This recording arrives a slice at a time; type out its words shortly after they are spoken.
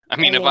I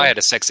mean, if I had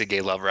a sexy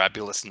gay lover, I'd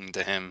be listening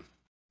to him.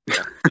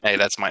 Yeah. Hey,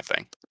 that's my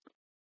thing.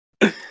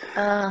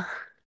 Yeah,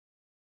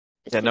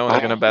 no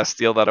one's gonna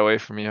steal that away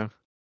from you.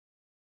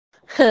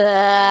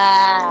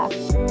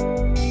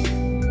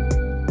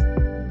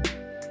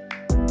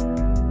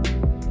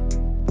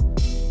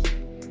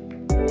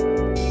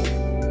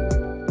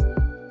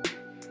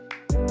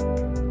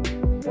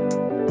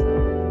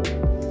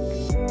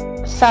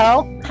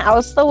 So,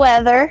 how's the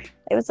weather?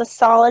 It was a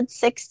solid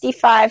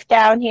 65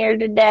 down here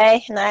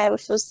today, and I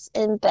was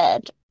in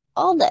bed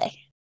all day.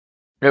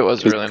 It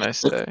was a really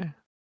nice day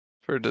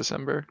for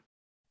December.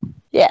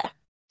 Yeah.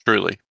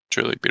 Truly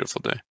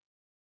beautiful day.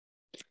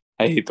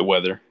 I hate the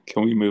weather.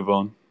 Can we move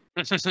on?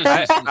 I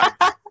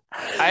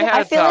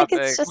feel like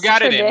it's just we got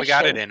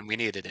tradition. it in. We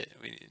needed it.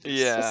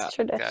 Yeah.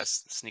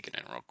 Guys, sneak it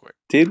in real quick.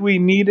 Did we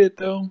need it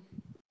though?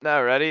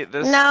 No, ready?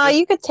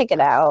 You could take it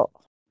out.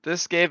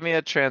 This gave me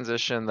a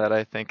transition that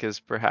I think is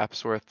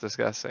perhaps worth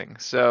discussing.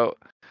 So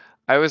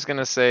I was going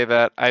to say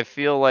that I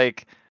feel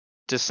like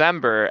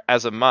December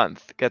as a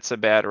month gets a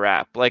bad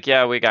rap. Like,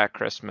 yeah, we got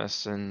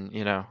Christmas and,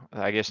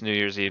 I guess New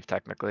Year's Eve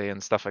technically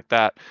and stuff like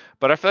that.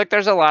 But I feel like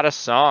there's a lot of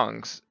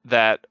songs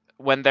that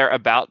when they're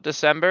about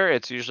December,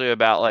 it's usually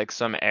about like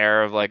some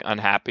air of like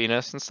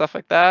unhappiness and stuff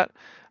like that.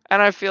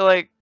 And I feel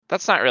like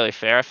that's not really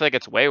fair. I feel like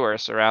it's way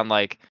worse around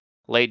like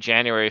late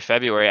January,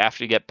 February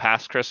after you get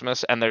past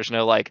Christmas and there's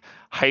no like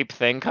hype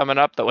thing coming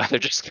up. The weather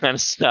just kind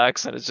of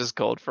sucks and it's just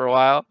cold for a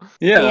while.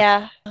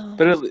 Yeah.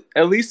 But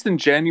at least in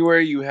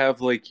January you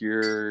have like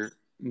your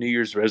New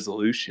Year's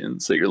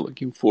resolutions that you're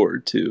looking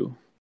forward to.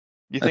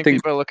 You think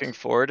people are looking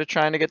forward to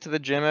trying to get to the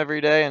gym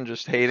every day and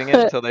just hating it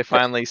until they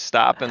finally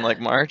stop in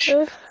like March?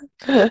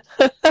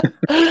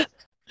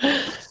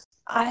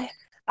 I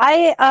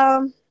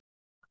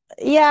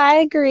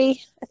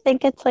agree. I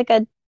think it's like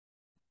a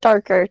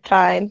darker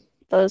time.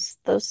 Those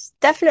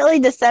definitely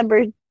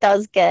December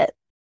does get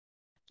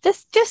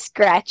just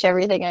scratch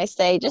everything I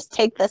say. Just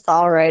take this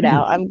all right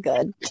out. I'm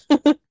good.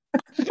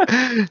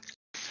 I'm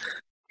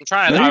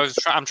trying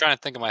to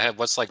think in my head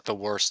what's like the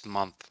worst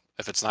month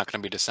if it's not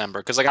going to be December,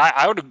 because like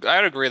I would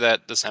agree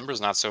that December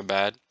is not so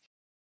bad,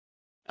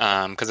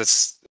 because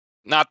it's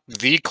not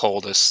the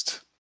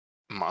coldest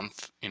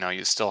month.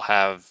 You still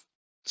have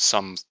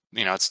some.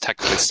 It's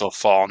technically still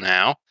fall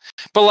now,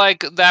 but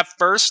like that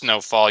first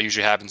snowfall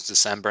usually happens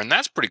December, and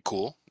that's pretty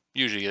cool.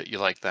 Usually you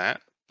like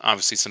that.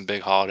 Obviously, some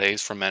big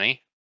holidays for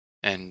many,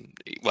 and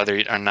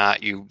whether or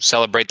not you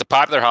celebrate the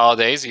popular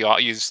holidays,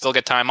 you still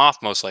get time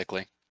off most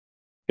likely.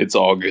 It's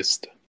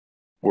August.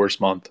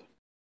 Worst month.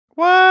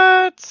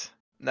 What?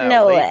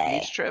 No late way.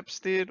 Beach trips,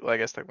 dude? Well, I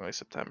guess technically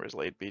September is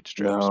late beach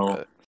trips, No.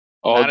 but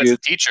August. Not as a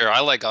teacher.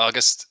 I like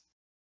August.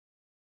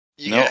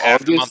 You get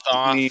half the month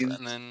off,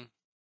 and then...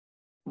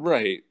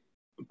 Right.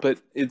 But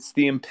it's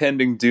the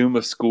impending doom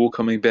of school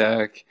coming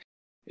back.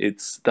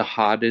 It's the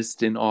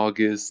hottest in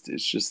August.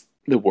 It's just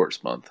the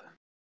worst month.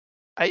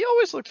 I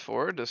always looked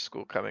forward to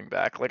school coming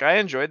back. Like, I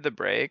enjoyed the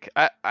break.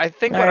 I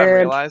think what I'm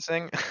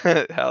realizing...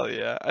 Hell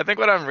yeah. I think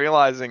what I'm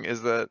realizing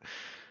is that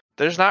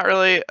there's not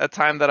really a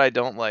time that I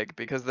don't like,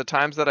 because the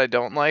times that I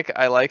don't like,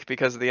 I like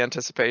because of the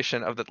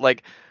anticipation of the...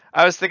 Like,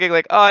 I was thinking,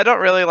 like, oh, I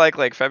don't really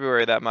like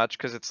February that much,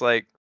 because it's,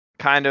 like,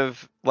 kind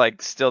of,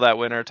 like, still that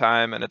winter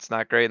time, and it's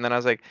not great. And then I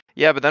was like,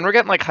 yeah, but then we're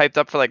getting, like, hyped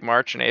up for, like,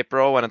 March and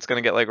April, when it's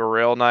going to get, like,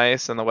 real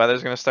nice, and the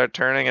weather's going to start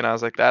turning, and I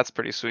was like, that's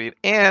pretty sweet.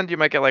 And you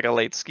might get, like, a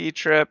late ski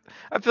trip.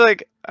 I feel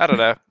like, I don't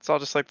know, it's all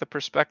just, like, the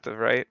perspective,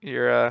 right?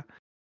 You're,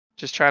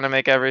 just trying to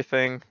make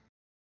everything...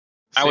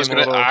 I was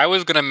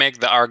gonna make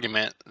the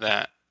argument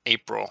that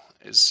April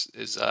is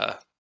the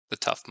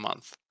tough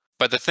month.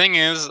 But the thing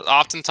is,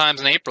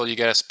 oftentimes in April you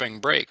get a spring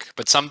break.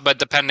 But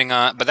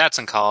that's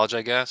in college,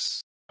 I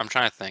guess. I'm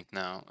trying to think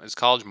now. Is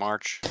college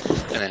March,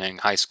 and then in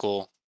high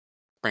school,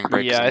 spring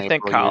break? Yeah, is in I think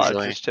April college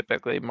usually. is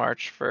typically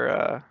March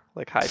for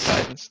like high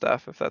tide and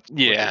stuff. If that's what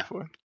you're looking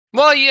for.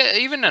 Well, yeah,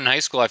 even in high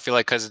school, I feel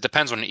like, because it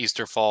depends when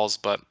Easter falls,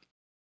 but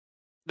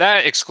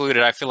that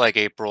excluded, I feel like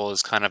April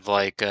is kind of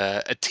like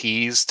a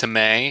tease to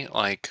May.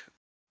 Like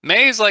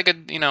May is like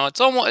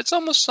it's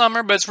almost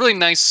summer, but it's really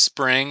nice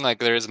spring. Like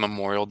there's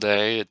Memorial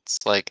Day. It's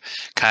like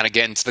kind of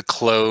getting to the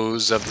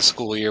close of the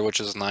school year, which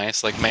is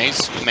nice. Like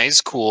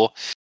May's cool,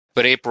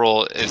 but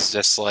April is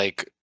just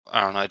like,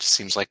 I don't know. It just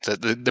seems like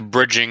the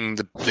bridging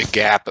the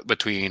gap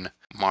between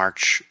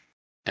March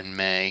and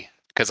May.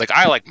 Because like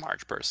I like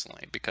March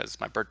personally because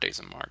my birthday's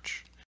in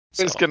March.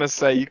 I was gonna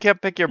say, you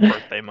can't pick your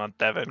birthday month,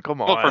 Devin. Come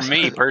on. Well, for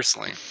me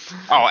personally.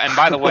 Oh, and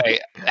by the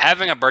way,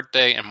 having a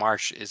birthday in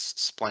March is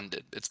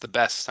splendid. It's the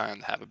best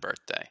time to have a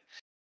birthday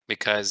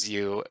because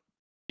you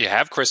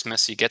have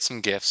Christmas, you get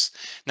some gifts.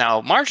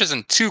 Now, March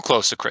isn't too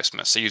close to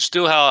Christmas, so you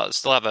still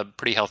have a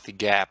pretty healthy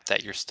gap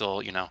that you're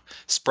still,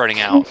 spreading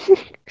out,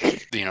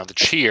 the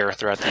cheer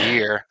throughout the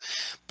year.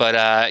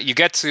 But you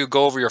get to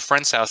go over your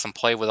friend's house and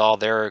play with all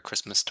their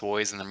Christmas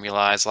toys, and then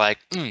realize, like,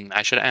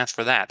 I should have asked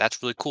for that.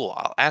 That's really cool.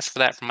 I'll ask for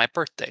that for my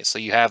birthday. So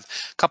you have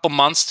a couple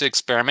months to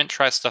experiment,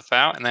 try stuff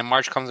out, and then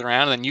March comes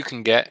around, and then you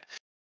can get,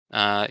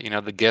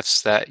 the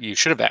gifts that you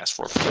should have asked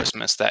for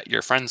Christmas that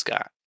your friends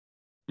got.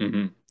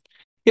 Mm-hmm.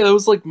 Yeah, it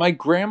was like my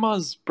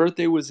grandma's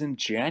birthday was in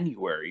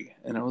January,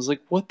 and I was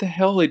like, "What the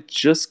hell? I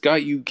just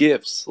got you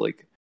gifts."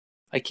 Like,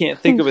 I can't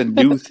think of a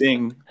new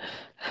thing.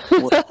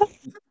 What,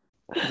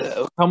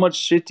 how much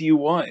shit do you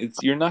want?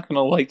 You're not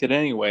gonna like it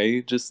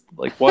anyway. Just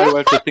like, why do I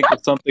have to think of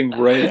something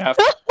right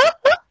after?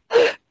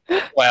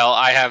 Well,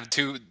 I have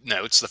two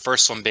notes. The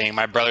first one being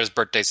my brother's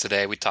birthday's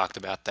today. We talked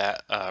about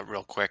that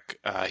real quick.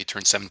 He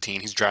turned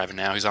 17. He's driving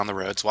now. He's on the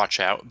roads. Watch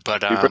out.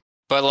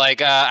 But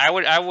like,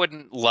 I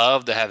wouldn't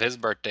love to have his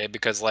birthday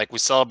because like we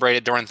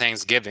celebrated during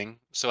Thanksgiving.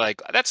 So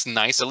like that's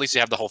nice. At least you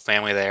have the whole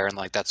family there, and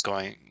like that's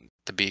going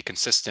to be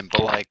consistent.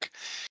 But like,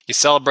 you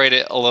celebrate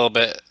it a little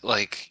bit.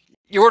 Like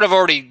you would have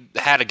already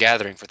had a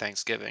gathering for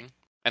Thanksgiving.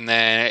 And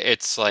then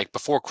it's like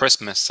before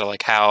Christmas, so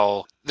like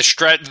how the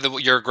stretch.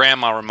 Your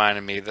grandma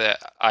reminded me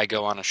that I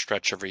go on a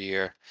stretch every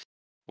year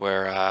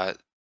where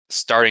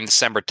starting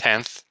December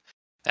 10th,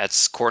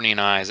 that's Courtney and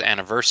I's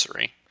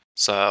anniversary.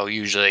 So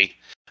usually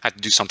I have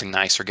to do something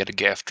nice or get a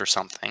gift or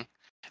something.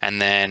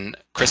 And then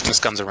Christmas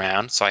comes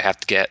around, so I have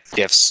to get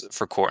gifts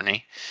for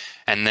Courtney.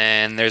 And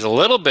then there's a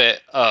little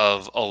bit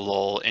of a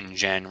lull in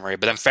January,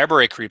 but then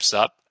February creeps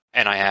up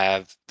and I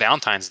have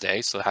Valentine's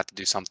Day, so I have to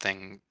do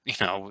something,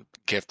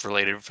 gift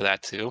related for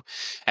that too.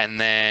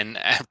 And then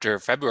after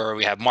February,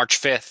 we have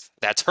March 5th.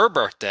 That's her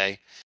birthday.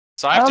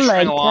 So I have to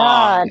string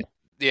along. God.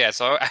 Yeah,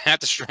 so I have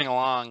to string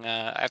along.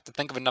 I have to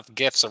think of enough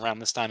gifts around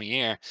this time of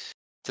year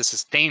to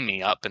sustain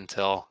me up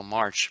until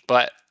March.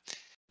 But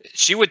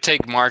she would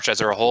take March as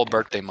her whole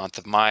birthday month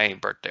if my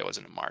birthday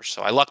wasn't in March.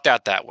 So I lucked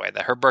out that way,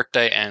 that her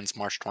birthday ends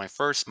March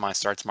 21st, mine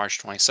starts March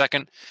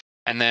 22nd.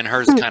 And then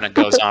hers kind of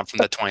goes on from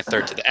the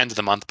 23rd to the end of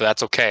the month, but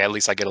that's okay. At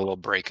least I get a little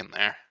break in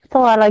there. It's a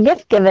lot of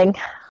gift giving.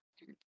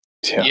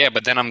 Yeah,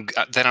 but then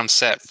I'm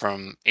set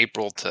from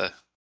April to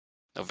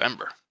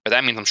November. But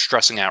that means I'm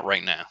stressing out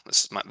right now.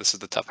 This is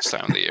the toughest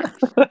time of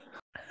the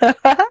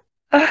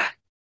year.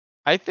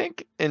 I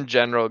think in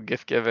general,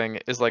 gift giving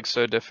is like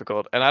so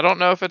difficult, and I don't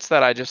know if it's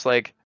that I just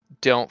like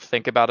don't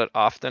think about it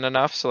often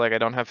enough, so like I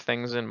don't have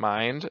things in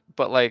mind,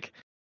 but like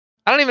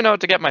I don't even know what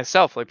to get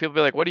myself. Like people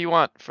be like, "What do you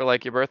want for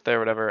like your birthday or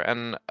whatever?"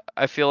 And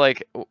I feel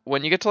like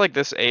when you get to like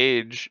this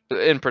age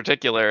in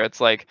particular,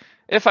 it's like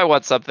if I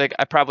want something,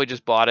 I probably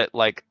just bought it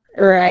like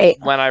Right.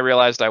 when I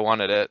realized I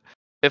wanted it.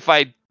 If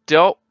I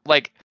don't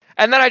like,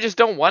 and then I just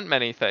don't want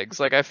many things.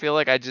 Like I feel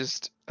like I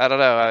don't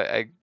know.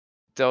 I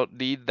don't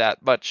need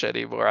that much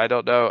anymore. I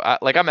don't know.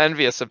 I'm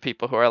envious of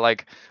people who are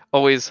like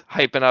always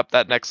hyping up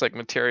that next like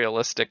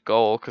materialistic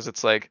goal because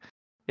it's like,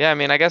 yeah, I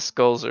mean, I guess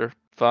goals are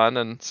fun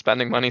and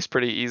spending money's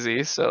pretty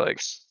easy. So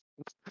like,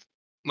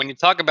 when you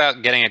talk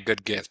about getting a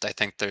good gift, I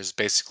think there's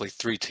basically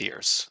 3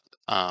 tiers.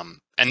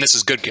 And this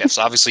is good gifts.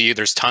 Obviously,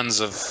 there's tons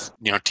of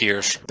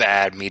tiers: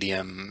 bad,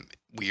 medium,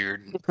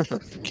 weird.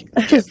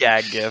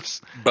 gag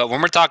gifts. But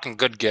when we're talking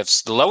good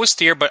gifts, the lowest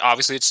tier, but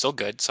obviously it's still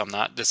good, so I'm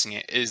not dissing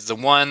it, is the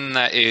one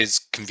that is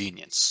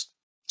convenience.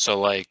 So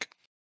like,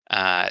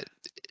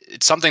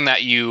 it's something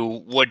that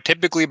you would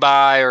typically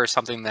buy, or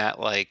something that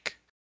like,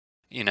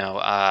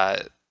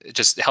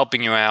 just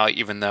helping you out,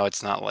 even though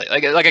it's not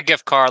like a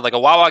gift card, like a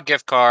Wawa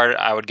gift card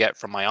I would get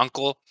from my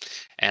uncle,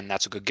 and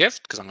that's a good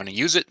gift because I'm going to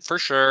use it for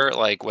sure,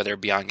 like whether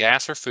it be on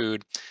gas or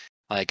food.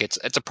 Like it's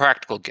a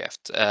practical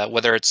gift.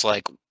 Whether it's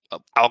like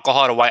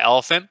alcohol at a White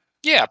Elephant,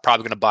 yeah,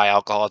 probably going to buy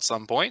alcohol at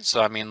some point.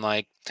 So I mean,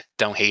 like,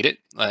 don't hate it.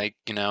 Like,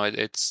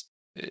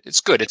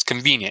 it's good. It's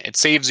convenient. It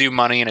saves you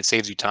money and it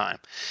saves you time.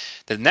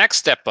 The next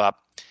step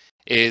up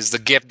is the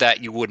gift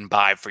that you wouldn't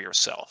buy for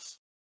yourself.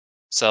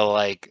 So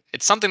like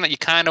it's something that you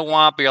kind of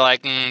want, but you're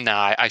like,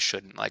 no, I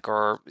shouldn't. Like,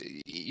 or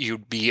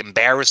you'd be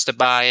embarrassed to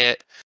buy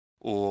it,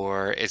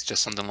 or it's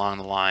just something along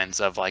the lines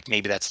of like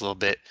maybe that's a little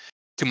bit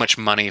too much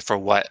money for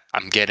what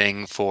I'm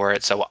getting for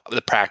it. So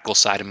the practical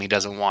side of me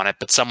doesn't want it,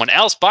 but someone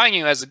else buying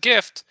you as a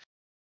gift,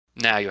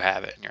 now you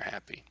have it and you're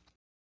happy.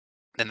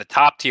 Then the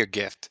top tier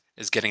gift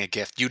is getting a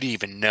gift you didn't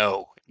even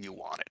know you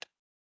wanted,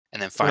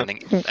 and then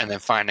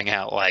finding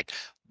out like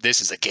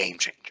this is a game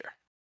changer.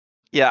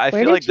 Yeah, I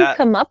Where feel like did you that.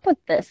 come up with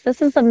this?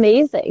 This is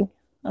amazing.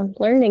 I'm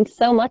learning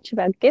so much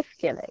about gift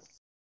giving.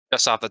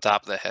 Just off the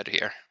top of the head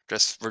here. We're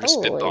just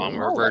Holy spitballing.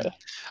 moly.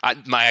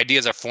 My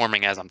ideas are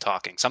forming as I'm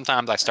talking.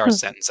 Sometimes I start a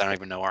sentence, I don't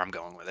even know where I'm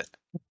going with it.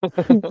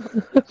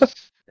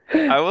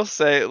 I will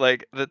say,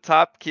 like, the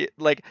top key,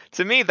 like,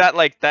 to me,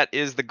 that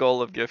is the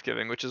goal of gift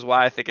giving, which is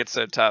why I think it's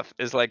so tough,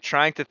 is like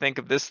trying to think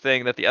of this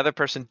thing that the other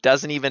person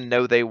doesn't even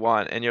know they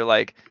want, and you're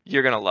like,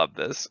 you're gonna love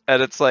this.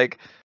 And it's like,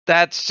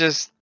 that's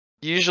just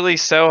usually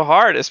so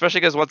hard,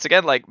 especially because, once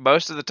again, like,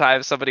 most of the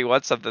time somebody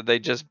wants something, they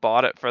just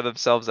bought it for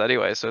themselves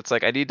anyway. So it's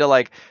like, I need to,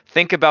 like,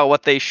 think about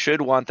what they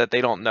should want that they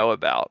don't know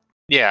about.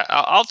 Yeah,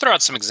 I'll throw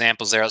out some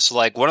examples there. So,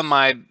 like, one of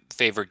my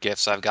favorite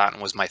gifts I've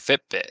gotten was my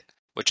Fitbit,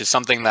 which is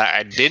something that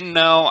I didn't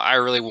know I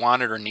really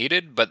wanted or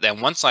needed. But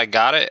then once I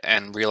got it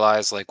and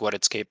realized like what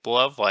it's capable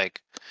of, like,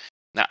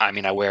 I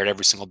mean, I wear it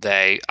every single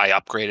day. I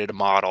upgraded a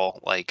model.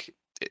 Like,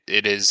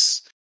 it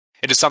is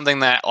something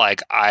that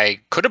like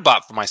I could have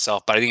bought for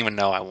myself, but I didn't even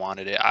know I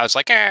wanted it. I was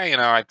like,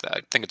 I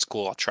think it's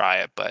cool. I'll try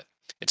it, but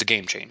it's a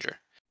game changer.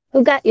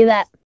 Who got you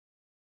that?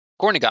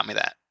 Courtney got me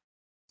that.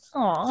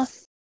 Aw.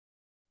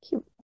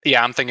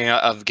 Yeah, I'm thinking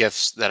of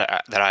gifts that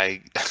I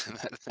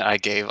that I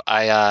gave.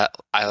 I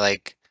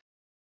like.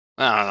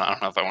 I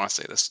don't know if I want to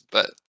say this,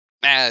 but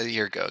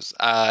here it goes.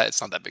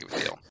 It's not that big of a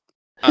deal.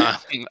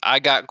 I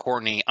got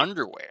Courtney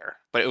underwear,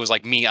 but it was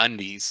like Me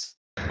Undies,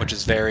 which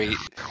is very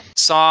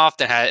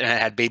soft and it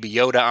had Baby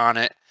Yoda on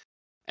it,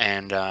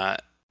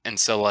 and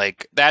so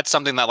like that's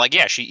something that like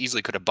she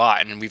easily could have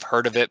bought, and we've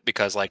heard of it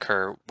because like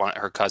her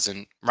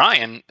cousin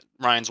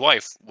Ryan's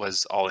wife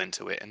was all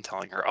into it and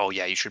telling her, oh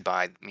yeah, you should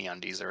buy Me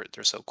Undies,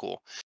 they're so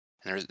cool,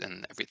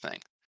 and everything.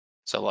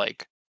 So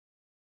like,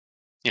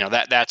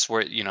 that's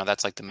where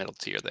that's like the middle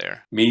tier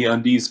there. Me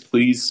Undies,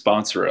 please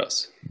sponsor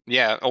us.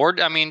 Yeah, or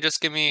I mean, just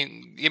give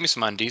me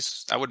some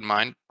undies. I wouldn't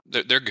mind.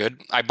 They're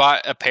good. I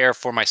bought a pair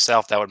for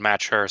myself that would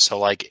match her. So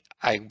like,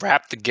 I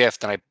wrapped the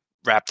gift and I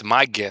wrapped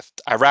my gift.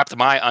 I wrapped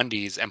my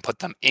undies and put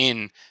them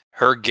in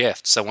her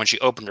gift. So when she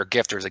opened her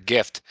gift, there was a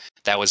gift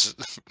that was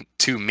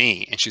to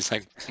me, and she's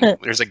like,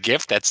 "There's a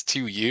gift that's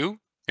to you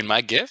in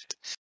my gift."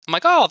 I'm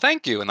like, "Oh,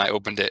 thank you," and I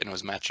opened it and it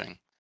was matching.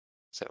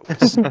 So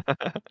it's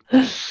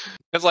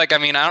like, I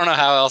mean, I don't know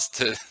how else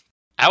do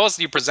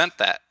you present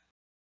that?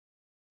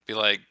 Be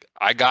like,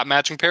 I got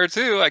matching pair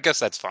too. I guess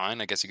that's fine.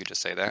 I guess you could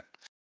just say that.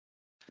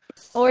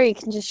 Or you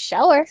can just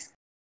show her.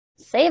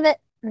 Save it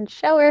and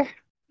show her.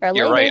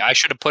 You're right. I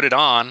should have put it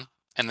on,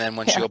 and then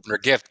when she opened her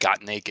gift,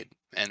 got naked,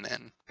 and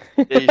then.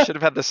 Yeah, you should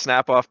have had the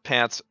snap-off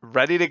pants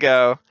ready to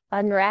go.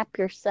 Unwrap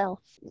yourself.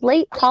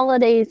 Late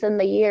holidays in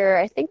the year,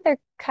 I think they're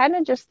kind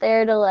of just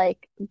there to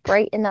like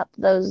brighten up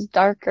those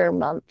darker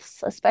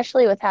months,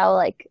 especially with how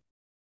like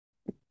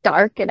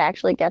dark it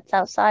actually gets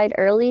outside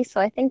early. So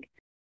I think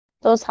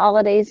those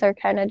holidays are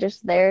kind of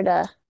just there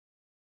to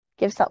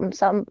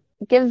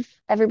give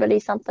everybody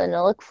something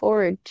to look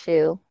forward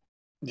to.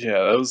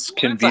 Yeah, that was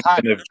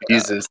convenient of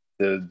Jesus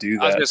to do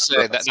that. I was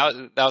going to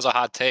say that was a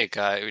hot take.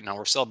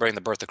 We're celebrating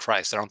the birth of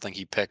Christ. I don't think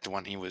he picked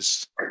when he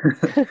was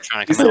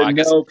trying to come out.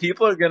 No,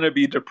 people are going to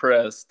be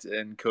depressed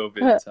in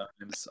COVID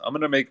times. I'm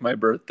going to make my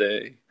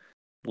birthday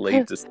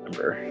late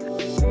December.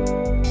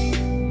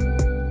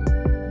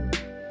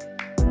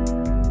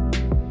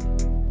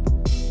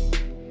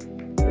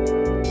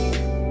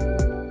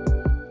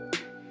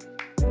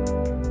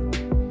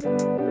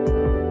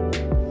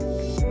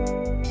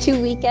 2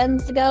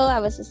 weekends ago, I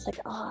was just like,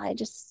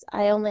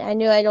 I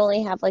knew I'd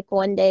only have like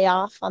one day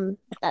off on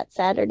that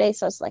Saturday.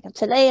 So I was like,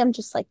 today I'm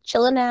just like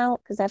chilling out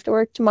because I have to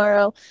work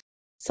tomorrow.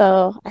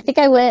 So I think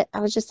I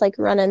was just like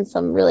running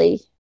some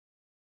really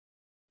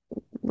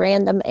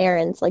random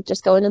errands, like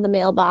just going to the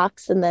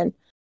mailbox. And then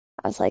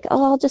I was like,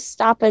 I'll just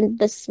stop in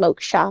this smoke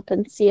shop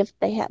and see if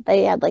they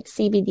had like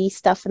CBD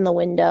stuff in the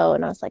window.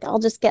 And I was like, I'll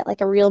just get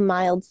like a real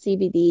mild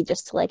CBD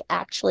just to like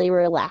actually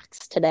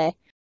relax today.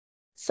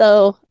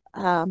 So,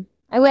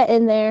 I went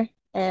in there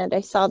and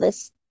I saw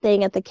this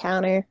thing at the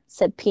counter,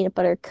 said peanut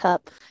butter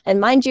cup. And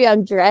mind you,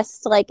 I'm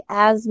dressed like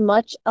as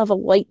much of a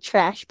white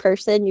trash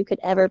person you could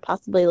ever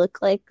possibly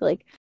look like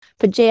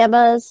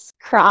pajamas,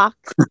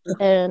 Crocs,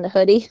 and a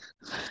hoodie.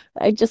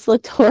 I just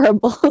looked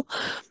horrible.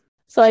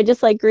 So I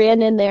just like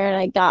ran in there and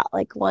I got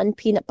like one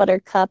peanut butter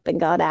cup and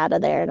got out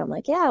of there. And I'm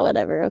like, yeah,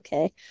 whatever.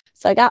 Okay.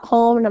 So I got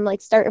home and I'm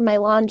like starting my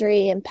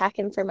laundry and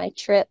packing for my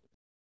trip.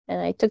 And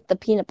I took the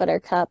peanut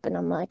butter cup and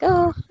I'm like,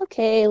 oh,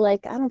 okay,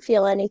 like I don't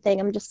feel anything.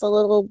 I'm just a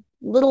little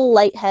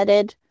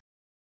lightheaded.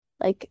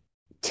 Like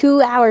 2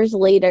 hours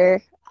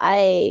later,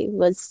 I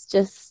was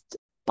just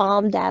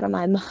bombed out of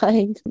my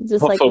mind.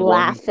 Just like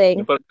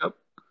laughing.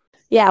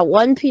 Yeah,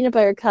 one peanut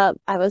butter cup.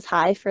 I was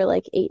high for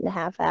like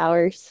 8.5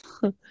 hours.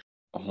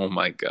 Oh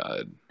my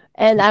God.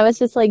 And I was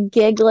just like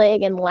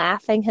giggling and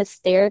laughing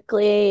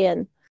hysterically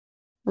and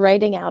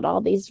writing out all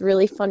these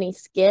really funny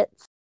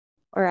skits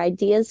or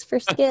ideas for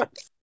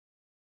skits.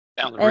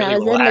 Sounds really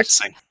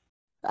relaxing.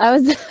 I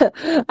was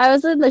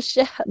in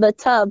the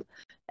tub,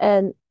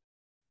 and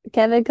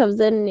Kevin comes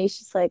in and he's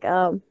just like,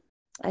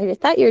 I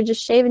thought you were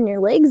just shaving your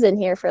legs in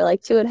here for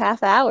like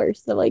 2.5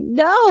 hours. So I'm like,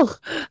 no,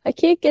 I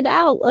can't get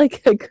out.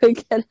 Like I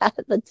couldn't get out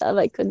of the tub.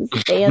 I couldn't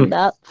stand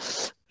up.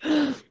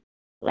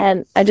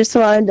 And I just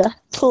wanted to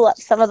pull up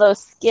some of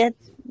those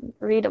skits,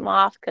 read them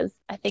off because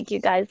I think you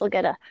guys will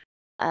get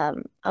a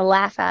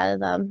laugh out of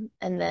them,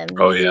 and then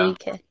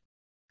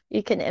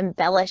you can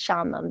embellish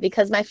on them.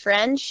 Because my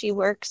friend, she's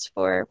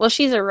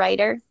a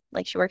writer,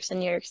 like she works in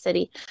New York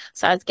City.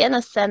 So I was going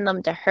to send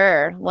them to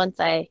her once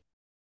I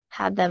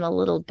had them a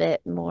little bit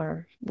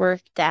more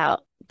worked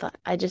out. But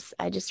I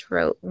just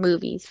wrote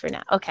movies for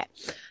now. Okay.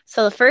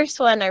 So the first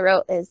one I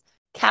wrote is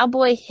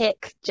Cowboy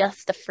Hick,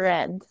 Just a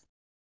Friend.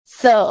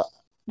 So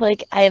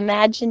like I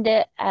imagined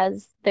it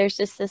as there's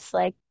just this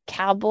like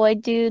cowboy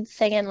dude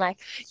singing like,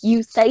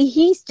 you say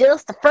he's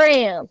just a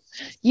friend,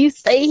 you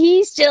say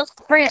he's just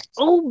a friend,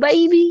 oh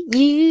baby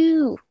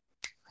you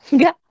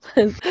yeah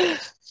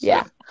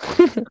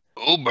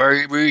oh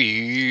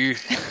baby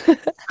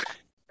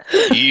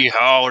he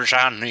all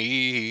I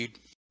need,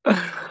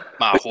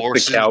 my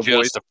horse is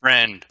just a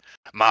friend,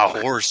 my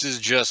horse is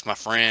just my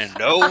friend,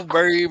 oh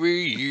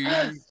baby you.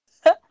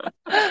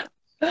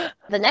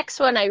 The next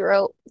one I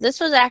wrote, this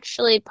was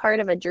actually part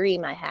of a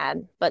dream I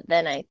had, but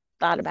then I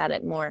thought about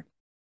it more.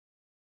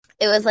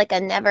 It was like a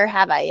never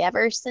have I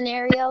ever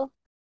scenario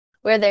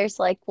where there's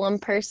like one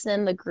person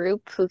in the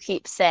group who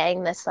keeps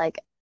saying this like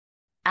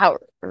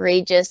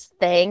outrageous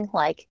thing,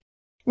 like,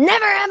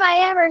 never have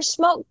I ever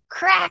smoked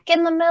crack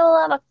in the middle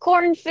of a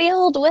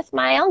cornfield with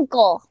my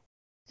uncle.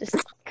 Just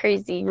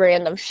crazy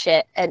random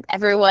shit. And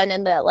everyone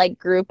in the like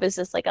group is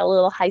just like a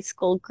little high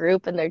school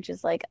group, and they're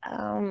just like,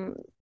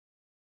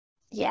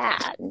 yeah,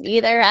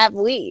 neither have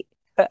we.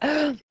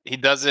 He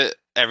does it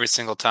every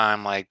single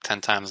time, like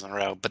 10 times in a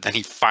row, but then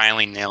he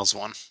finally nails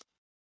one.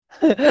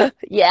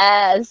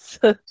 Yes.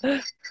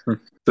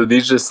 So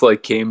these just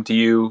like came to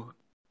you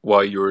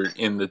while you were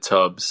in the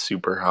tub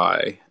super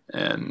high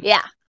and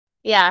Yeah.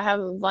 Yeah, I have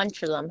a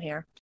bunch of them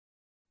here.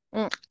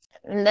 And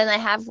then I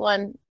have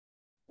one,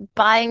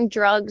 buying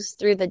drugs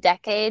through the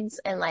decades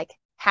and like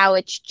how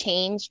it's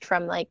changed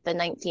from like the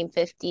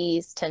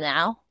 1950s to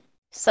now.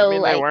 So I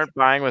mean, like they weren't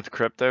buying with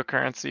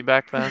cryptocurrency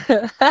back then.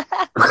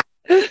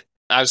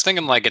 I was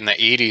thinking like in the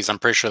 80s, I'm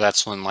pretty sure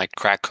that's when like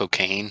crack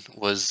cocaine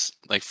was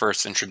like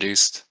first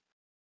introduced.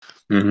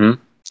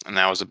 Mm-hmm. And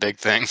that was a big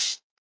thing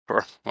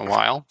for a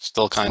while.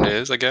 Still kind of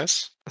is, I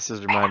guess. This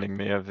is reminding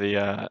me of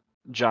the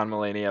John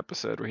Mulaney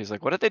episode where he's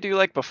like, what did they do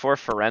like before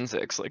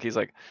forensics? Like he's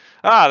like,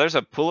 there's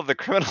a pool of the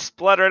criminal's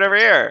blood right over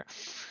here.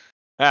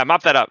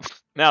 Mop that up.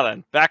 Now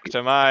then, back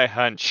to my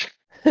hunch.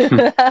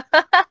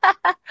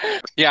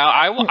 Yeah,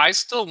 I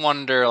still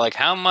wonder like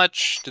how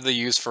much do they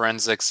use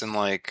forensics in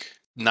like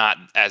not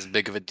as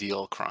big of a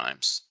deal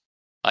crimes?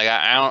 Like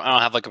I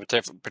don't have like a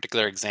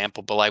particular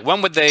example, but like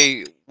when would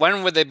they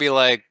be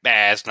like,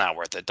 it's not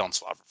worth it. Don't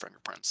swap for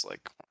fingerprints.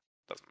 Like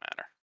doesn't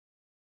matter.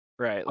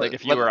 Right. Like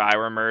if you or I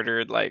were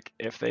murdered, like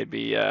if they'd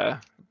be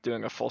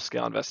doing a full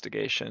scale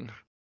investigation.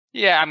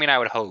 Yeah, I mean I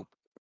would hope.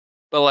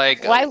 But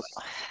like Why?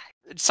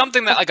 It's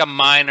something that like a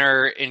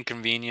minor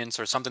inconvenience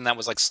or something that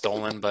was like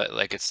stolen, but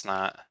like it's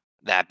not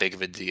that big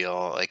of a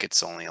deal. Like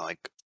it's only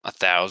like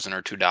 $1,000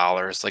 or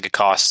 $2. Like it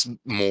costs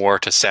more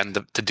to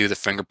to do the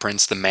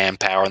fingerprints, the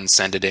manpower, and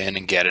send it in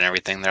and get it and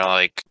everything. They're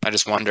like, I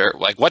just wonder,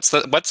 like, what's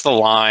the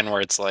line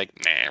where it's like,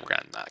 nah, we're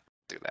gonna not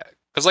do that.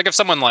 Because like if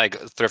someone like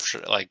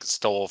like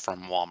stole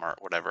from Walmart,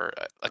 whatever,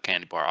 a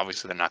candy bar,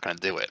 obviously they're not gonna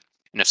do it.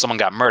 And if someone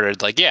got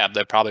murdered, like yeah,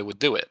 they probably would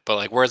do it. But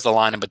like, where's the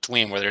line in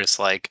between where they're just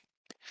like,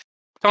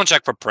 don't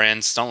check for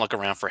prints, don't look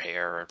around for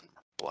hair or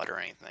blood or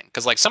anything.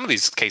 Because like some of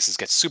these cases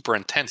get super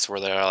intense where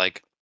they're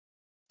like,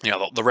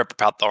 they'll rip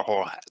apart the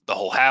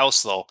whole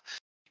house. They'll,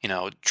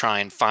 try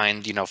and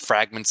find,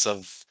 fragments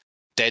of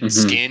dead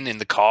skin in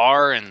the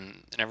car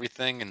and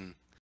everything,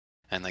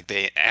 and like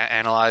they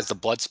analyze the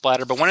blood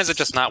splatter. But when is it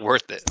just not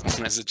worth it?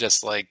 When is it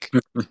just like?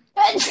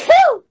 It's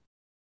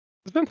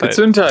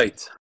been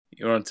tight.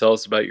 You want to tell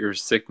us about your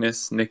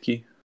sickness,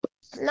 Nikki?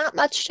 Not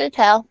much to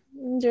tell.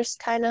 I'm just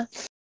kind of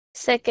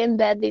sick in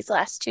bed these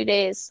last 2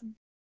 days.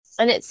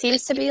 And it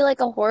seems to be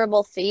like a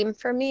horrible theme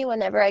for me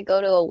whenever I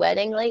go to a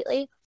wedding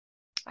lately.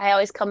 I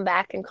always come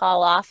back and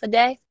call off a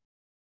day.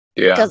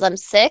 Yeah. Because I'm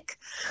sick.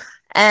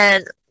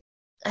 And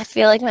I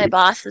feel like my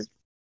boss is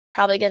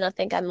probably going to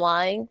think I'm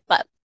lying,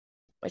 but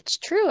it's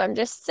true. I'm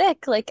just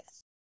sick. Like,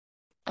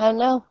 I don't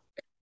know.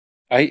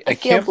 I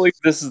can't believe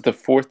this is the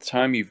 4th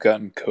time you've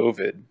gotten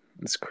COVID.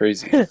 It's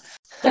crazy.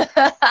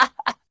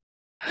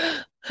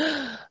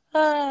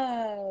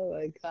 Oh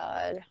my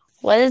god.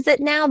 What is it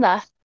now?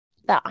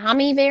 The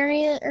Ami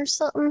variant or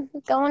something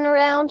going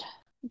around?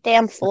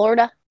 Damn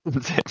Florida.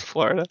 Damn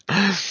Florida.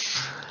 I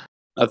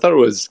thought it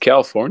was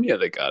California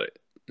that got it.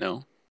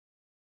 No.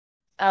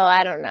 Oh,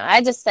 I don't know.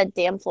 I just said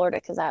damn Florida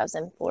because I was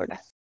in Florida.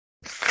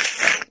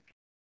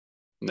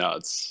 No,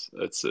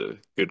 that's a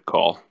good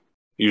call.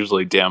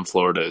 Usually damn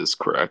Florida is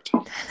correct.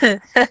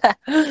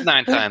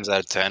 9 times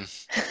out of 10.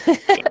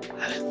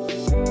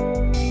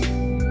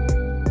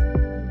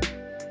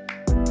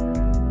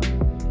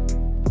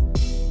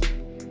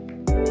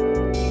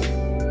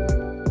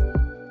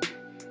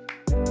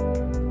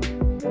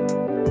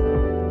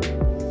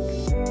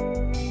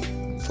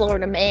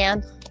 Florida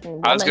man.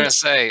 I was gonna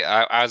say,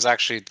 I was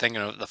actually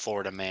thinking of the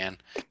Florida man.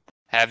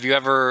 Have you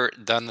ever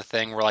done the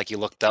thing where like you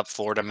looked up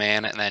Florida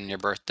man and then your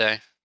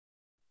birthday?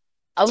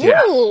 Oh,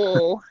 Yeah.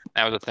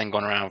 That was a thing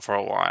going around for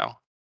a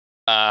while.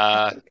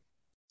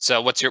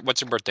 So what's your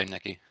birthday,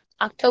 Nikki?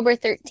 October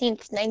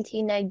 13th,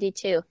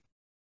 1992.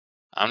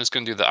 I'm just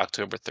gonna do the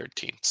October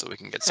 13th so we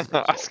can get some.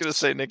 I was gonna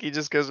say Nikki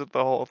just goes with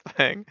the whole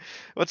thing.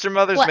 What's your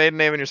mother's maiden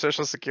name and your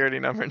social security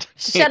number?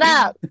 Shut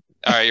up.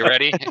 All right, you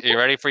ready? You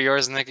ready for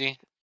yours, Nikki?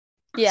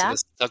 Yeah. So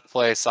this took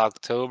place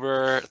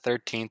October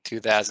 13th,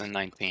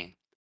 2019.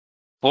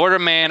 Florida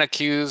man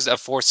accused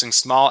of forcing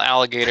small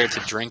alligator to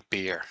drink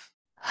beer.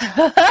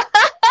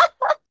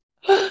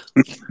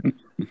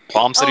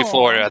 Palm City,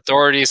 Florida.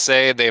 Authorities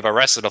say they've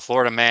arrested a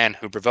Florida man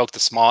who provoked the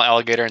small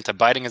alligator into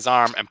biting his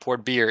arm and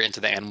poured beer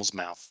into the animal's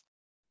mouth.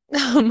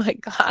 Oh my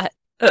god.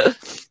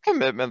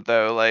 Commitment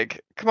though,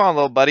 like, come on,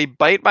 little buddy,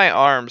 bite my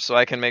arm so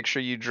I can make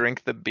sure you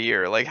drink the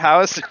beer. Like,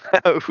 how is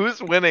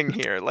who's winning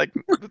here? Like,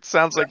 it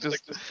sounds like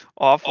just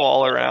awful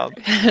all around.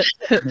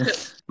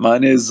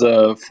 Mine is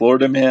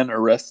Florida man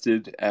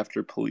arrested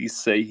after police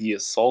say he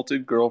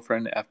assaulted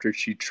girlfriend after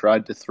she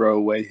tried to throw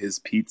away his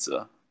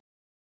pizza.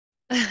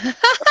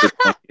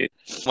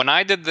 When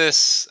I did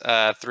this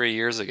 3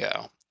 years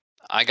ago,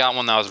 I got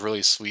one that was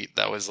really sweet.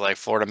 That was like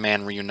Florida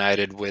man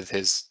reunited with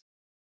his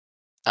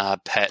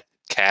pet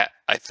cat,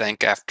 I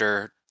think,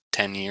 after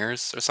 10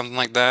 years or something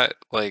like that.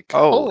 Like,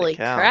 Holy Holy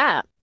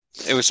crap.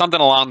 it was something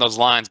along those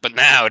lines, but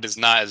now it is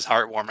not as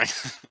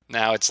heartwarming.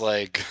 Now it's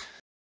like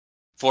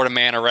Florida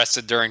man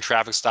arrested during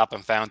traffic stop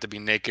and found to be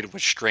naked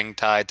with string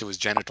tied to his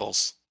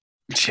genitals.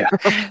 Yeah.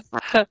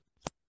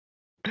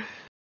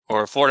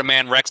 Or Florida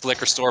man wrecks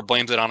liquor store,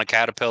 blames it on a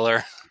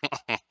caterpillar.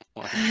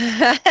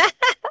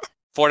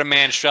 Florida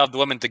man shoved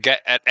woman to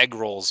get at egg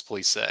rolls,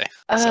 police say.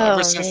 So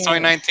ever since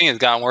 2019, it's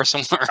gotten worse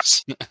and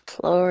worse.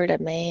 Florida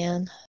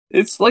man.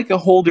 It's like a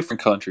whole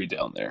different country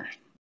down there.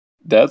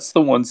 That's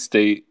the one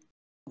state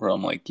where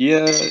I'm like,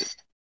 yeah,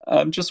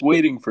 I'm just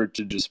waiting for it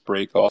to just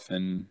break off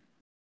and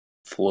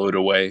float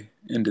away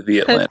into the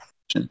Atlantic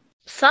Ocean.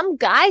 Some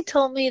guy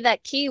told me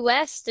that Key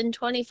West in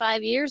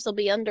 25 years will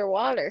be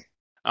underwater.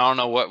 I don't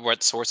know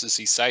what sources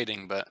he's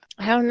citing, but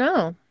I don't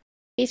know.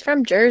 He's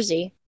from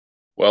Jersey.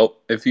 Well,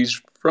 if he's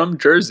from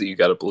Jersey, you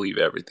got to believe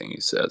everything he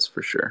says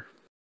for sure.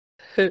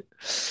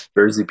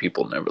 Jersey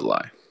people never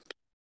lie.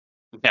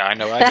 yeah, I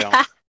know I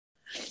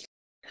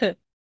don't.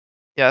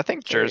 Yeah, I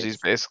think Jersey's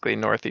basically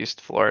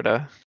Northeast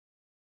Florida.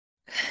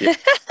 We're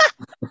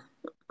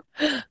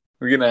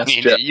gonna I ask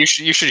mean, Jeff.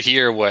 you should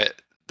hear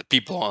what the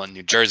people in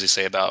New Jersey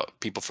say about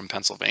people from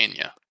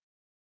Pennsylvania.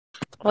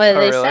 What did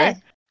Oh, they really?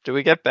 say? Do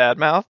we get bad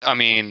mouth? I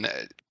mean,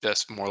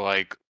 just more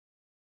like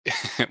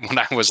when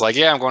I was like,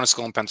 yeah, I'm going to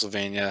school in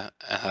Pennsylvania,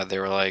 they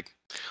were like,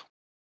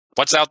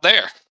 what's out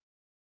there?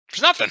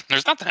 There's nothing.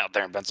 There's nothing out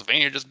there in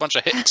Pennsylvania. Just a bunch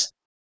of hicks.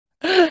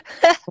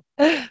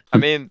 I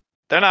mean,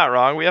 they're not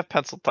wrong. We have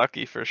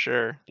Pennsylvania for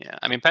sure. Yeah,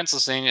 I mean,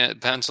 Pennsylvania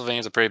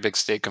is a pretty big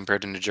state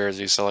compared to New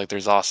Jersey. So like,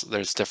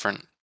 there's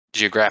different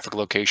geographic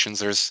locations.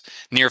 There's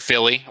near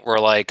Philly, where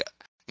like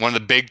one of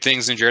the big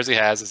things New Jersey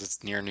has is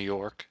it's near New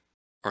York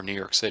or New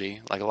York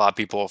City. Like a lot of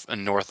people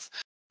in North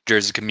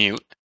Jersey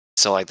commute.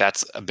 So like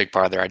that's a big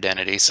part of their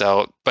identity.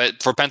 So,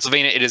 but for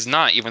Pennsylvania, it is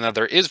not, even though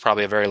there is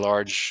probably a very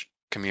large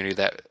community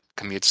that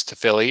commutes to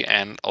Philly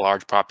and a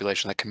large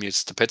population that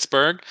commutes to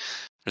Pittsburgh.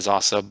 There's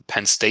also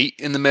Penn State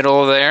in the middle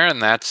of there,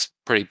 and that's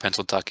pretty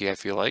Pennsylvania, I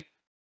feel like.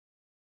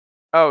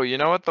 Oh, you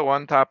know what the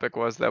one topic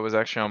was that was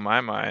actually on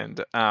my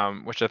mind,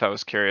 which I thought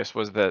was curious,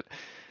 was that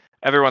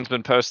everyone's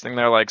been posting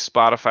their like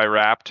Spotify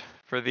Wrapped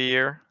for the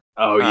year.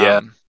 Oh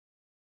yeah.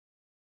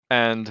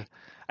 And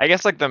I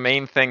guess like the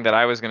main thing that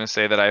I was going to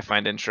say that I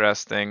find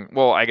interesting,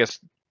 well, I guess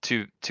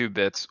two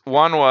bits.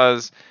 One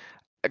was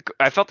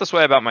I felt this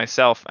way about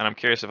myself, and I'm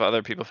curious if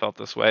other people felt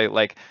this way.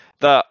 Like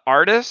the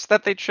artists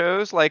that they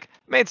chose, like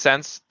made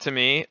sense to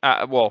me.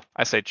 Well,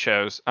 I say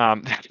chose.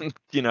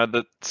 You know,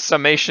 the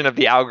summation of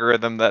the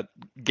algorithm that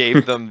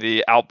gave them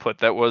the output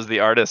that was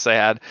the artists they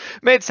had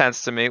made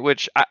sense to me,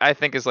 which I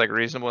think is like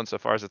reasonable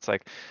insofar as it's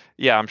like,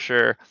 yeah, I'm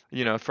sure,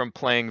 you know, from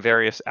playing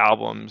various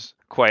albums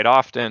quite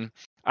often,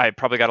 I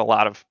probably got a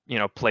lot of, you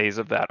know, plays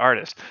of that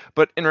artist.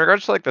 But in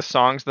regards to like the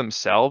songs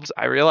themselves,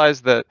 I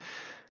realized that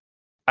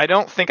I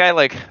don't think I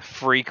like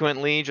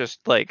frequently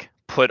just like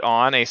put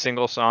on a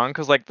single song,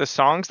 because like the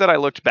songs that I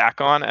looked back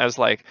on as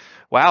like,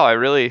 wow, I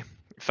really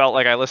felt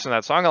like I listened to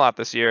that song a lot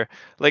this year.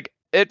 Like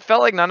it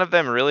felt like none of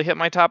them really hit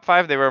my top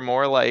 5. They were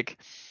more like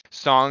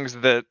songs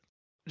that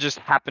just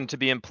happened to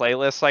be in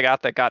playlists I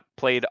got that got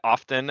played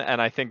often,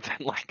 and I think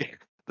that like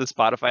the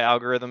Spotify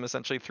algorithm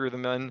essentially threw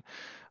them in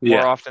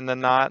more often than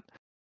not.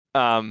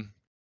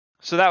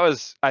 So that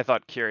was, I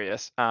thought,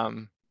 curious.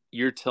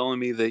 You're telling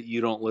me that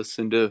you don't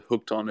listen to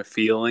Hooked on a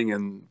Feeling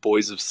and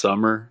Boys of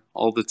Summer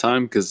all the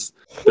time? Because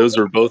those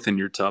were both in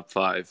your top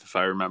 5, if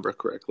I remember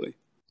correctly.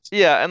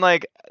 Yeah, and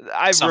like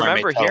I Summer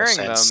remember made total hearing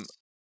sense.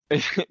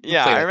 them.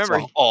 Yeah, Play I that remember.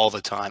 song all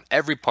the time.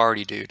 Every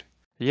party, dude.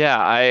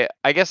 Yeah,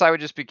 I guess I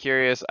would just be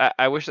curious.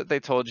 I wish that they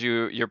told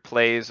you your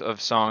plays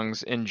of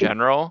songs in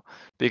general,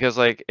 because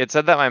like it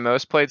said that my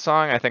most played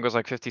song I think was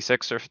like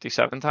 56 or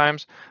 57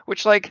 times,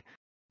 which like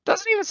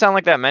doesn't even sound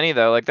like that many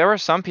though. Like there were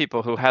some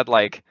people who had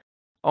like,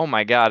 oh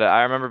my God,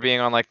 I remember being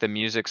on like the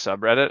music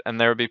subreddit, and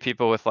there would be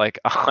people with like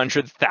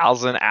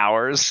 100,000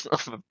 hours.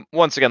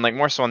 Once again, like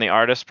more so on the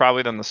artist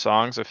probably than the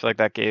songs. I feel like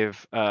that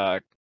gave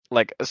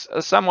like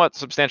a somewhat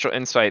substantial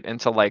insight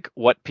into like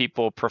what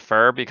people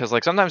prefer, because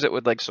like sometimes it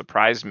would like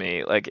surprise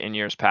me like in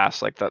years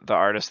past, like the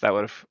artists that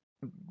would have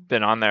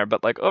been on there.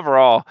 But like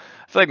overall,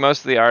 I feel like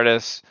most of the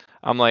artists,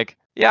 I'm like,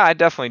 yeah, I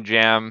definitely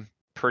jam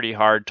pretty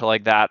hard to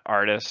like that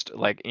artist,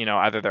 like, you know,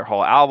 either their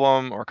whole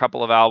album or a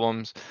couple of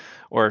albums,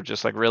 or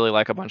just like really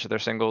like a bunch of their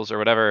singles or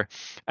whatever.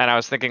 And I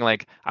was thinking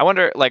like, I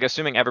wonder, like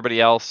assuming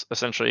everybody else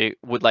essentially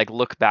would like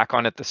look back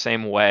on it the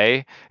same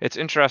way. It's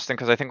interesting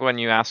because I think when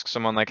you ask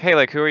someone like, hey,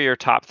 like who are your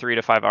top 3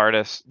 to 5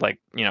 artists, like,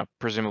 you know,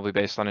 presumably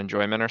based on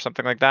enjoyment or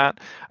something like that,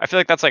 I feel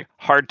like that's like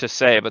hard to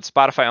say, but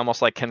Spotify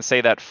almost like can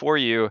say that for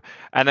you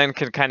and then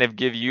can kind of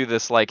give you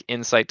this like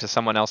insight to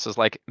someone else's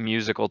like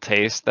musical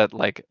taste that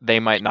like they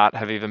might not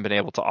have even been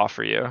able to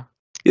offer you.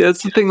 Yeah,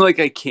 that's the thing. Like,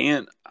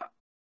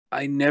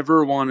 I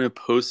never want to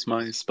post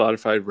my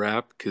Spotify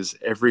Wrapped because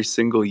every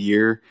single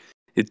year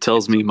it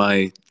tells me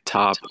my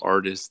top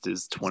artist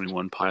is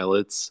 21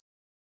 Pilots.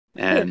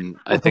 And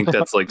I think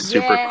that's like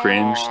super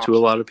cringe to a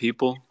lot of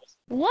people.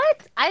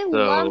 What? I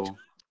loved. So,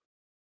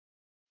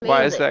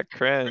 Why is that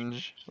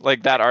cringe?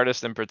 Like that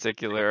artist in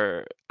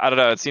particular, I don't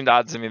know. It seemed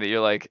odd to me that you're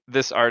like,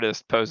 this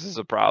artist poses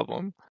a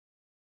problem.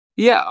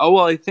 yeah. Oh,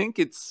 well, I think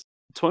it's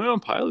 21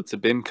 Pilots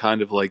have been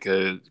kind of like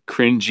a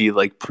cringy,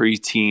 like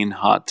preteen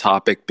hot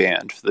topic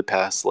band for the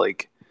past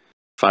like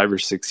 5 or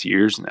 6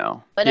 years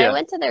now. But Yeah. I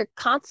went to their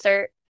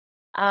concert.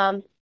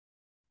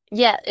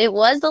 Yeah, it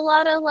was a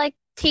lot of like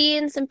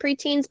teens and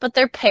preteens, but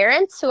their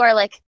parents who are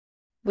like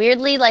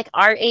weirdly like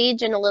our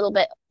age and a little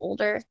bit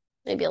older,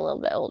 maybe a little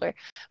bit older,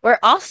 were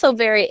also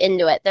very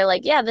into it. They're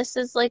like, yeah, this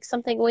is like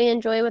something we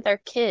enjoy with our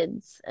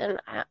kids. And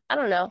I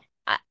don't know.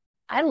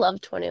 I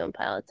love 21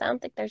 Pilots. I don't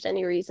think there's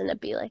any reason to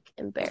be like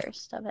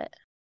embarrassed of it.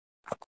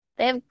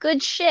 They have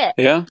good shit.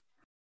 Yeah.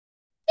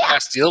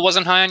 Bastille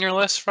wasn't high on your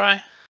list,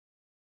 Fry?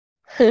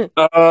 You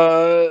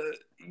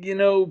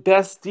know,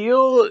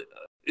 Bastille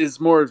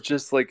is more of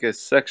just like a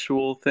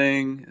sexual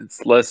thing.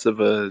 It's less of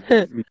a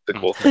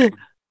musical thing.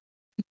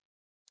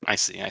 I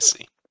see.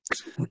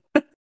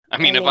 I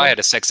mean, if I had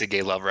a sexy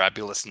gay lover, I'd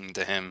be listening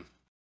to him.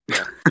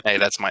 Yeah. Hey,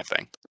 that's my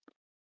thing.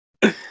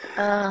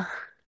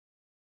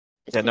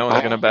 Yeah, no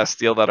one's gonna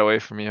Bastille that away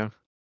from you.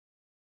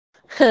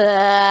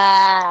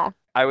 I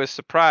was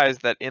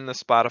surprised that in the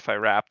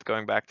Spotify Wrapped,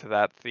 going back to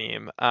that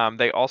theme,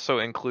 they also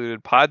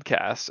included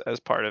podcasts as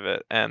part of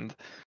it. And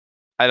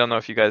I don't know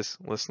if you guys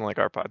listen to like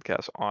our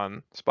podcast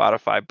on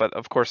Spotify, but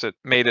of course it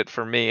made it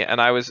for me. And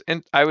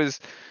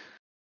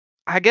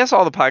I guess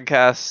all the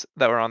podcasts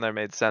that were on there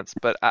made sense,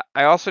 but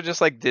I also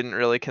just like didn't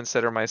really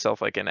consider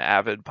myself like an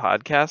avid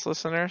podcast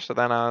listener. So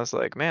then I was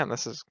like, man,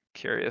 this is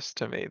curious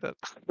to me that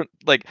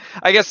like,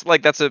 I guess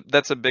like that's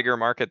a bigger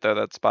market though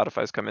that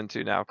Spotify's come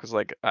into now. Cause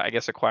like, I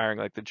guess acquiring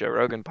like the Joe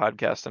Rogan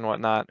podcast and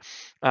whatnot,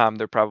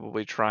 they're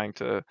probably trying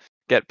to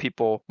get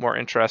people more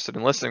interested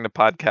in listening to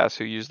podcasts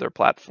who use their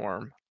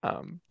platform.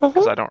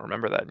 Cause I don't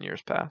remember that in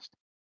years past.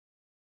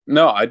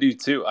 No, I do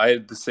too. I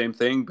had the same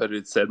thing, but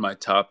it said my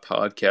top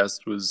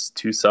podcast was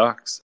Two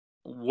Socks.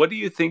 What do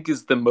you think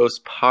is the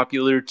most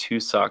popular Two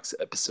Socks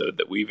episode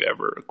that we've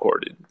ever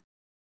recorded?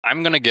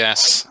 I'm going to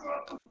guess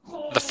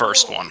the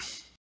first one.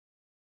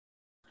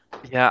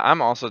 Yeah,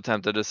 I'm also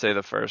tempted to say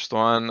the first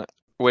one,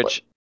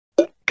 which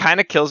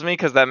kind of kills me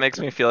because that makes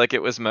me feel like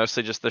it was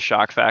mostly just the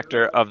shock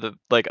factor of the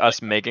like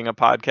us making a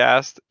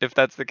podcast, if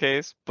that's the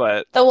case.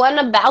 But the one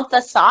about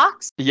the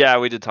socks? Yeah,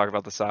 we did talk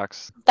about the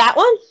socks. That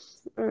one?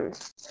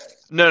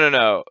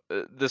 No.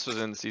 This was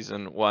in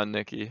season 1,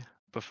 Nikki.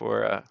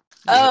 Before.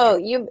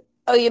 You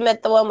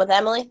meant the one with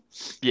Emily?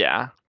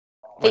 Yeah.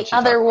 The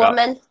other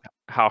woman.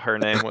 How her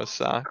name was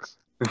Socks.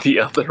 The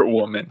other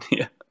woman.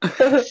 Yeah.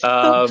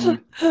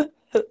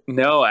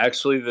 No,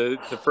 actually,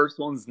 the first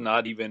one's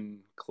not even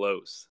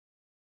close.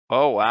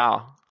 Oh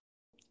wow.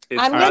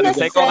 I'm gonna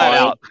take all that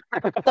out.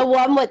 The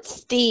one with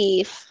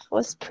Steve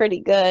was pretty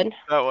good.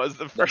 That was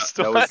the first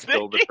one. That was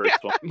still the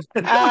first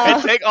one.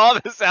 I take all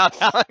this out,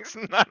 Alex.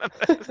 None of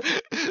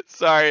this.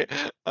 Sorry.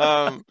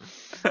 I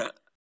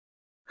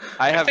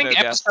think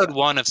episode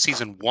 1 of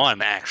season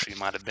 1 actually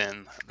might have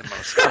been the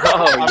most.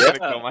 I'm gonna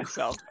kill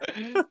myself.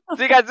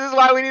 See, guys, this is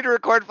why we need to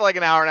record for like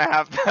an hour and a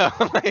half. Though.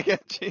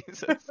 Like,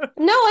 Jesus.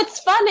 No, it's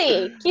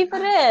funny. Keep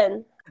it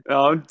in.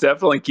 No, I'm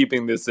definitely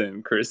keeping this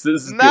in, Chris.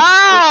 This is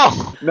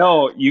no.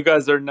 No, you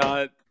guys are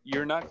not.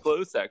 You're not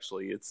close.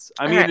 Actually, it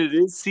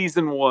is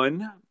season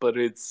 1, but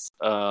it's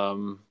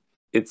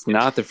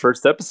not the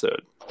first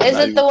episode. Is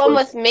it the one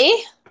with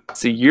me?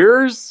 So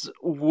yours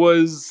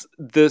was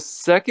the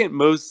second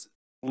most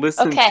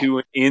listened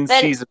to in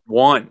season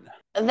 1.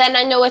 Then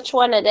I know which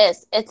one it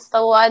is. It's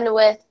the one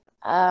with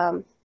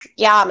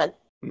Yaman.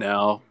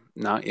 No,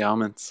 not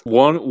Yaman's.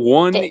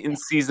 One in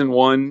season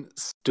 1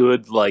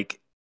 stood like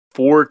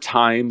 4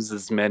 times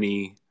as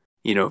many,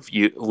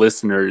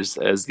 listeners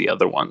as the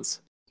other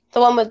ones. The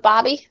one with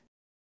Bobby?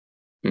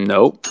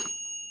 Nope.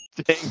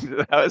 Dang,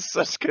 that was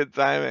such good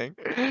timing.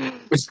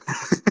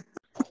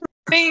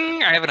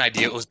 Bing! I have an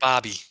idea. It was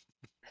Bobby.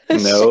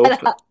 Nope.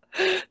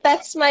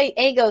 That's my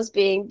egos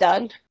being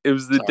done. It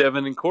was the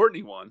Devin and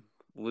Courtney one.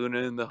 Luna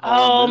in the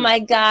Hall. Oh my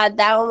god,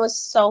 that one was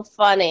so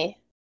funny.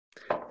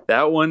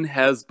 That one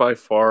has by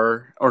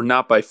far, or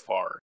not by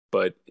far,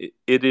 but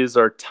it is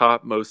our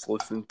top most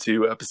listened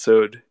to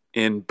episode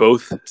in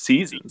both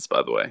seasons,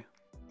 by the way.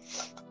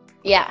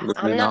 Yeah,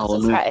 I'm not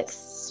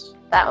surprised.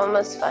 That one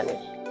was funny.